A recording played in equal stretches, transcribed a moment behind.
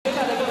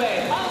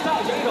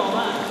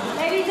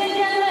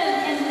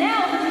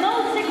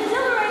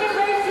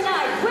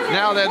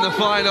Now then, the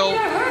final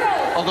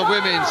of the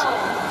women's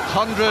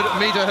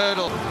 100-meter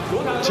hurdle.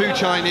 2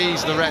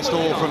 Chinese, the rest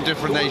all from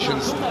different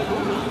nations.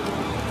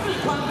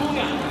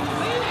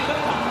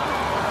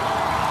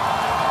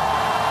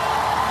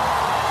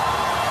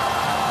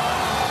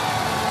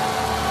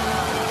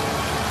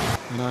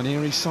 An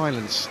eerie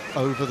silence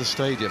over the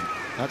stadium.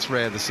 That's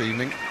rare this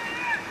evening.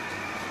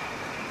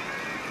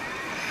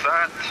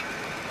 Set.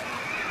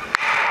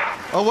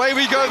 Away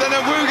we go then,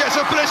 and Wu gets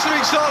a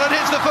blistering start and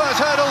hits the first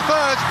hurdle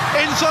first.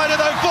 Inside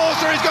it though,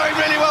 Forster is going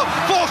really well.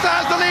 Forster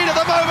has the lead at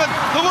the moment.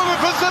 The woman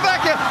from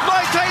Slovakia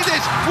might take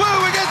this. Wu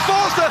against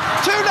Forster,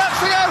 2 laps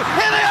to go.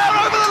 Here they are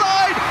over the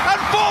line, and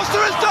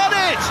Forster has done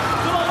it!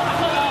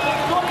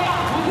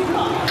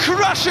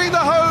 Crushing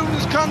the home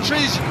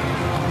country's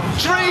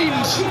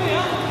dreams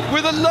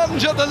with a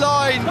lunge at the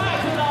line.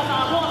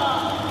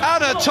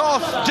 Anna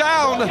Tóth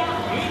down,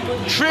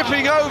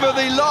 tripping over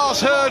the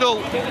last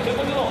hurdle.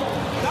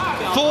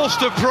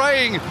 Forster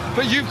praying,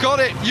 but you've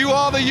got it. You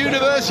are the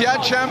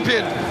Universiade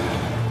champion.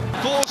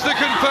 Forster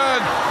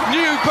confirmed,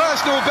 new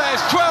personal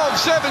best,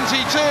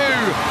 12:72.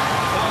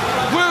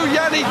 Wu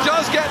Yanni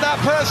does get that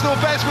personal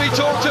best we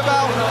talked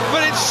about,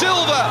 but it's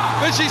silver,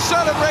 and she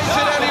celebrates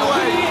it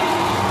anyway.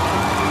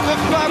 The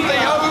family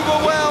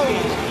overwhelmed.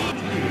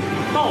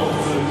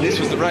 This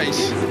was the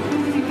race.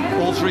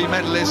 All 3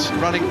 medalists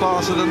running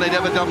faster than they'd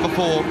ever done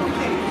before.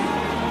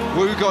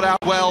 Wu got out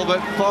well, but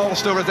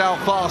Forster was out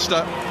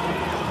faster.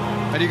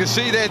 And you can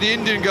see there the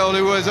Indian girl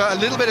who was a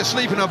little bit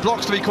asleep in her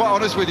blocks, to be quite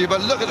honest with you,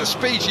 but look at the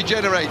speed she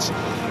generates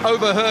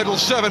over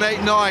hurdles 7,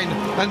 8, 9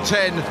 and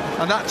 10,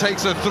 and that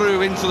takes her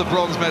through into the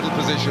bronze medal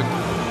position.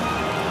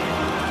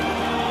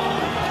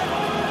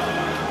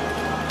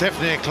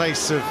 Definitely a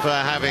case of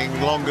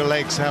having longer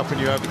legs helping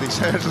you over these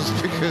hurdles,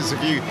 because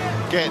if you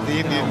get the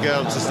Indian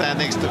girl to stand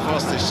next to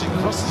Forster,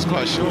 Foster's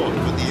quite short,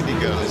 but the Indian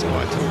girl is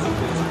quite tall.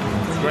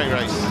 Great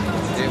race.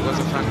 It was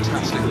a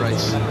fantastic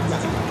race.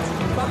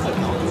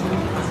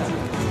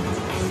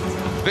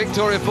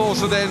 Viktória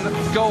Forster then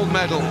gold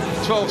medal,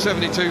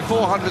 12:72,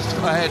 400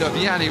 ahead of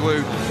Yanni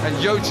Wu, and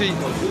Jyothi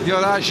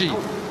Yarraji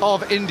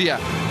of India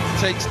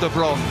takes the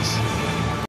bronze.